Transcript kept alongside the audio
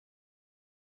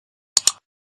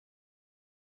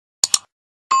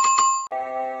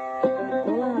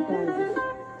Olá, rapazes.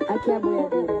 Aqui é a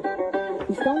boiadeira.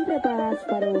 Estão preparados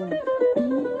para o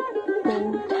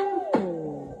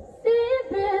Se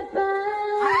prepara.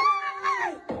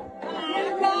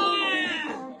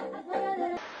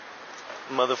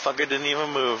 Motherfucker didn't even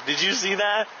move. Did you see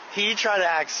that? He tried to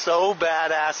act so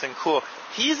badass and cool.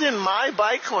 He's in my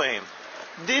bike lane.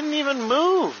 Didn't even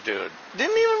move, dude.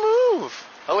 Didn't even move.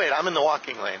 Oh wait, I'm in the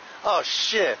walking lane. Oh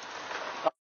shit.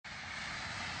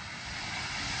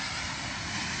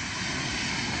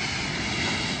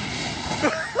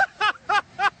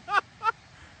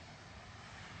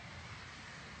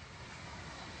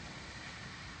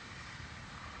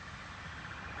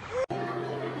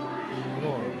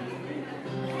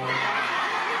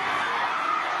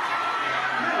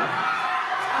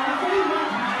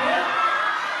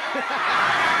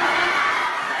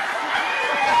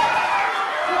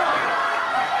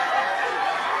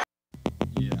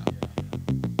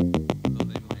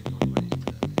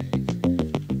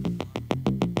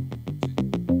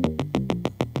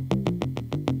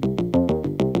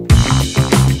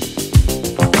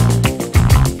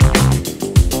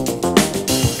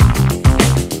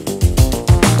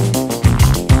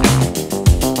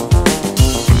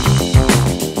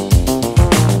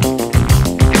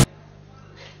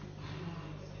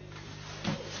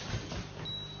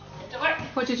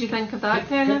 What did you think of that,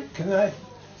 Kenneth? Can I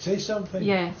say something?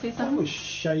 Yeah, say something. That was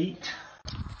shite.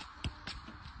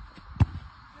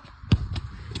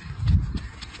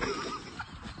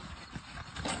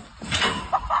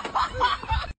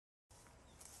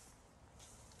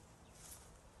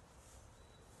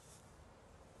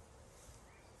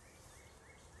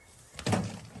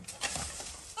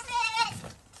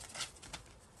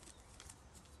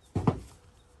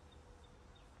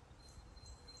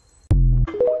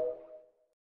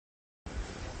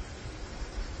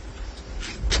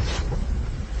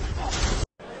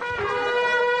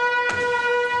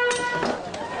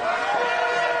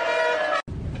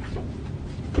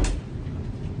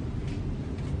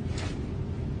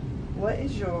 What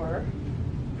is your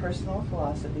personal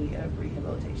philosophy of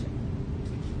rehabilitation?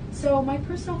 So my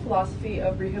personal philosophy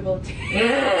of rehabilitation.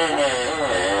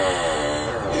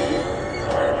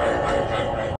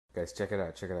 Guys, check it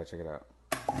out, check it out, check it out.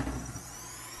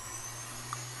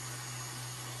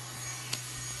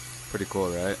 Pretty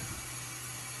cool, right?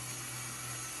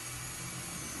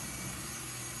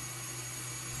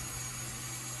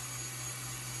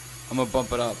 I'm gonna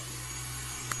bump it up.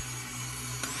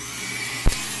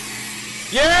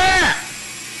 Yeah!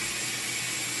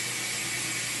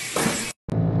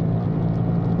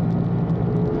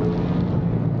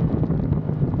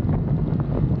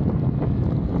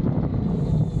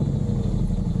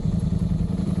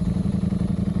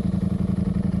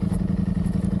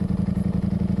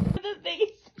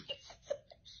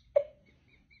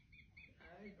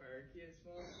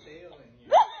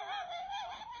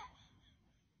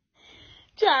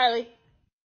 Charlie.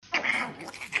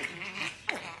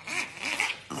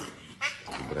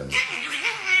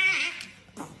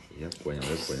 Я понял,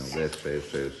 ves.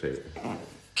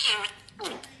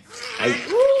 Ай,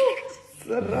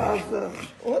 Зараза!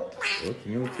 Вот. вот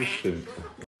мелкий шимка.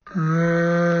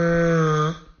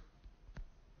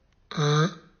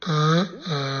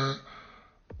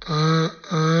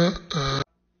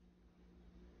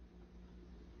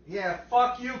 Yeah,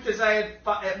 fuck you, because I had,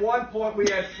 at one point we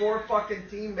had 4 fucking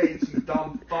teammates, you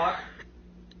dumb fuck.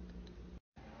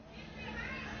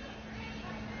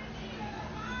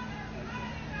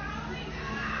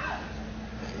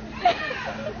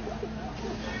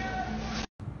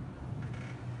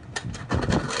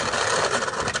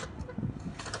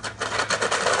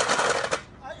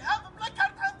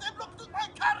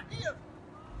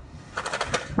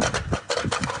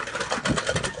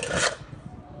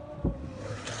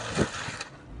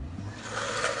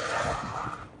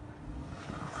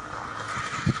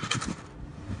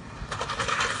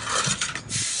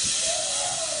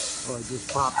 Oh, I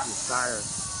just popped his tire.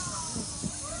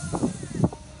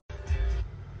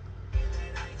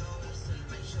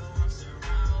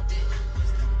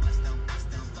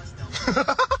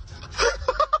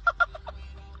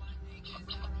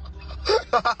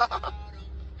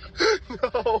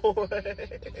 No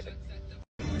way.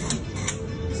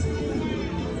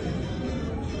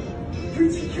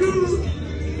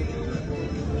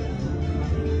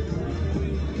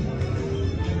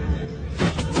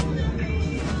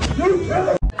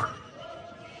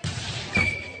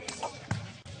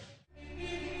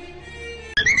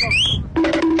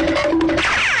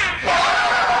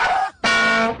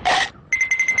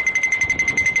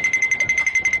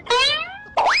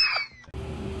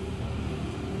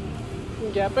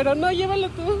 Ya, pero no, llévalo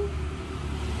tú.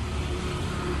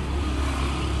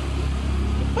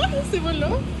 Se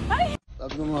voló. Esta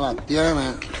tú no la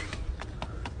tienes.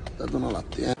 Esta tú no la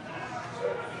tienes.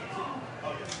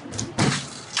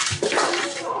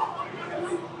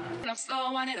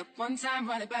 Slow, wind it up one time,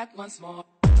 run it back once more.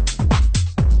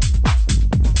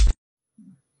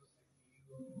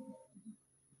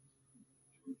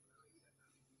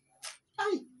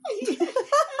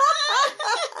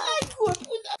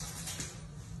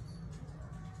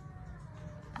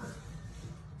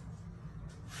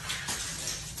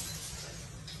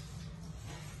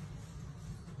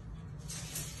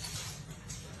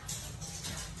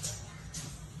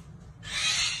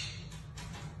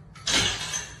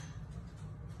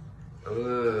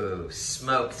 Ooh,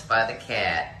 smoked by the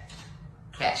cat.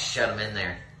 Cat shut him in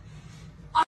there.